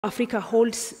Africa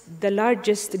holds the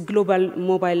largest global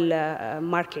mobile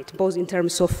market, both in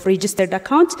terms of registered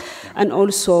accounts and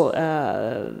also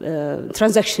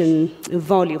transaction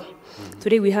volume.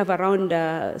 Today we have around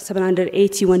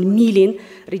 781 million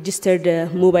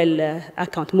registered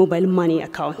mobile money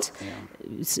account.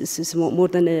 It's more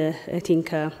than, I think,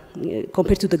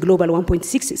 compared to the global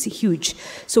 1.6, it's huge.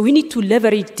 So we need to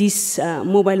leverage this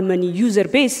mobile money user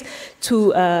base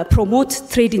to promote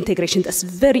trade integration. That's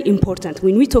very important.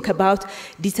 When we talk about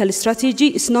digital strategy,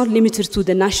 it's not limited to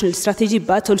the national strategy,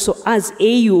 but also as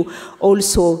AU,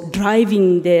 also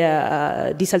driving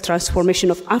the digital transformation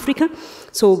of Africa.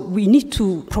 So we need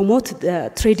to promote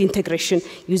the trade integration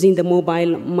using the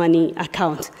mobile money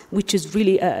account, which is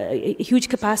really a huge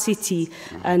capacity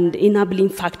and enabling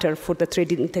factor for the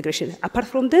trade integration. Apart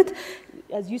from that,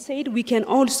 as you said, we can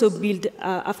also build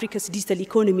Africa's digital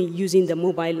economy using the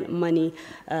mobile money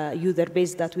user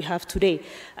base that we have today.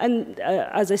 And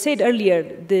as I said earlier,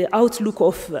 the outlook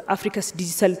of Africa's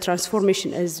digital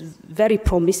transformation is very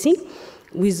promising.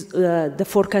 With the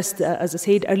forecast, as I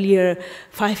said earlier,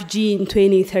 5G in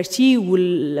 2030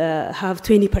 will have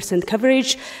 20%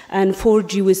 coverage, and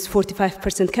 4G with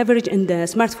 45% coverage, and the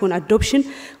smartphone adoption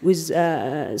with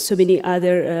so many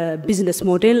other business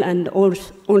model and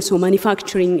also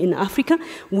manufacturing in Africa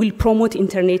will promote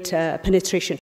internet penetration.